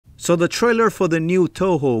So the trailer for the new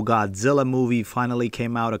Toho Godzilla movie finally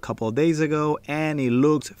came out a couple of days ago and it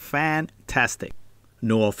looks fantastic.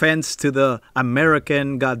 No offense to the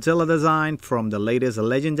American Godzilla design from the latest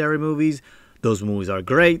legendary movies. Those movies are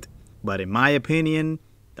great, but in my opinion,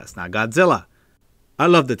 that's not Godzilla. I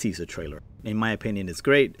love the teaser trailer. In my opinion, it's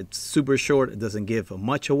great. It's super short. It doesn't give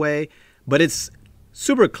much away, but it's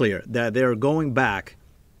super clear that they're going back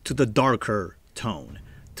to the darker tone,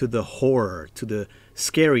 to the horror, to the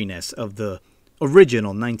scariness of the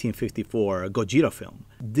original 1954 Gojira film.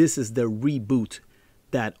 This is the reboot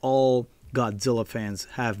that all Godzilla fans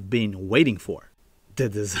have been waiting for. The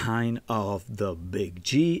design of the Big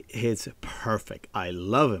G is perfect. I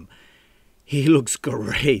love him. He looks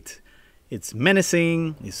great. It's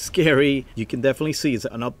menacing, it's scary. You can definitely see it's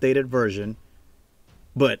an updated version.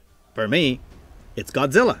 But for me, it's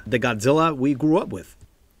Godzilla, the Godzilla we grew up with.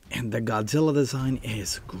 And the Godzilla design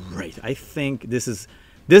is great. I think this is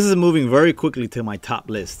moving very quickly to my top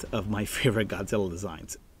list of my favorite Godzilla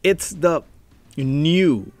designs. It's the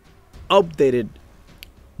new, updated,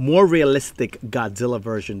 more realistic Godzilla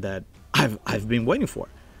version that I've been waiting for.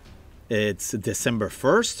 It's December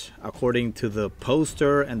 1st, according to the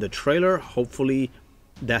poster and the trailer. Hopefully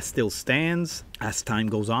that still stands as time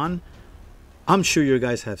goes on. I'm sure you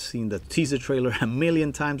guys have seen the teaser trailer a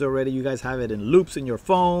million times already. You guys have it in loops in your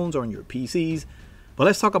phones or on your PCs. But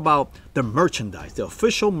let's talk about the merchandise, the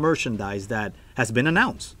official merchandise that has been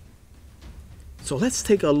announced. So let's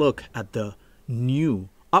take a look at the new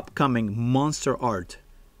upcoming Monster Art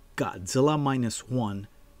Godzilla -1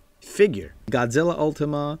 figure. Godzilla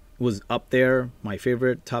Ultima was up there, my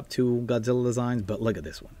favorite top 2 Godzilla designs, but look at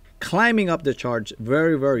this one. Climbing up the charts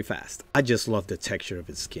very, very fast. I just love the texture of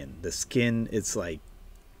his skin. The skin is like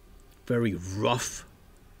very rough,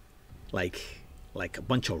 like a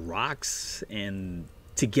bunch of rocks and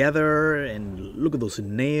together, and look at those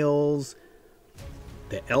nails,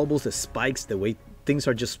 the elbows, the spikes, the way things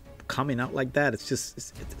are just coming out like that. It's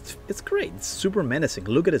just, it's great. It's super menacing.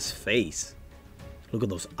 Look at his face. Look at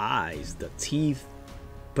those eyes, the teeth,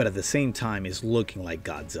 but at the same time, it's looking like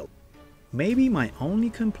Godzilla. Maybe my only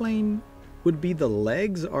complaint would be the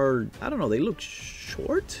legs are, I don't know, they look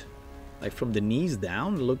short. Like from the knees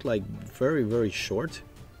down, it looked like very, very short.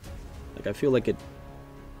 Like I feel like it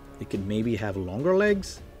could maybe have longer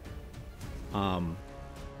legs.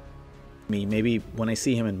 Maybe when I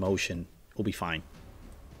see him in motion, he'll be fine.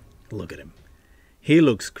 Look at him. He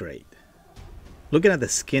looks great. Looking at the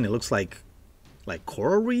skin, it looks like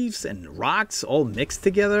coral reefs and rocks all mixed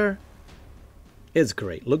together. It's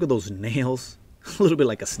great. Look at those nails. A little bit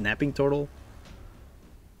like a snapping turtle.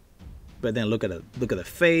 But then look at the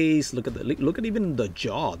face. Look at even the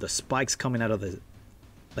jaw. The spikes coming out of the,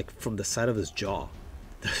 like from the side of his jaw.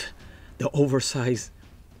 The oversized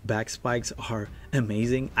back spikes are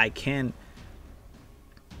amazing. I can't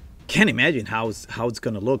imagine how it's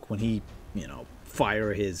gonna look when he,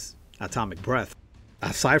 fire his atomic breath.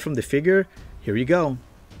 Aside from the figure, here you go.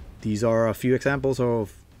 These are a few examples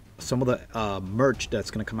of some of the merch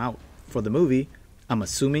that's gonna come out for the movie. I'm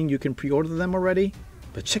assuming you can pre-order them already,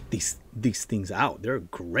 but check these things out. They're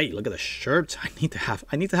great. Look at the shirts. I need to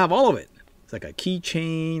have all of it. It's like a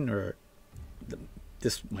keychain, or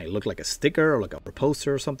this might look like a sticker or like a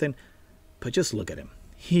poster or something. But just look at him.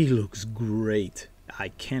 He looks great. I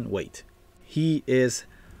can't wait. He is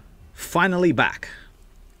finally back.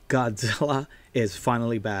 Godzilla is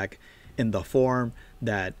finally back in the form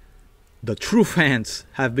that the true fans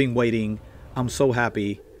have been waiting. I'm so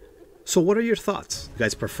happy. So what are your thoughts? You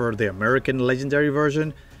guys prefer the American legendary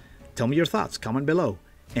version? Tell me your thoughts, comment below.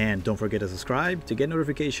 And don't forget to subscribe to get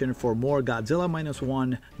notification for more Godzilla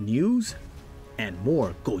 -1 news and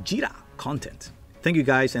more Gojira content. Thank you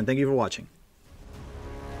guys, and thank you for watching.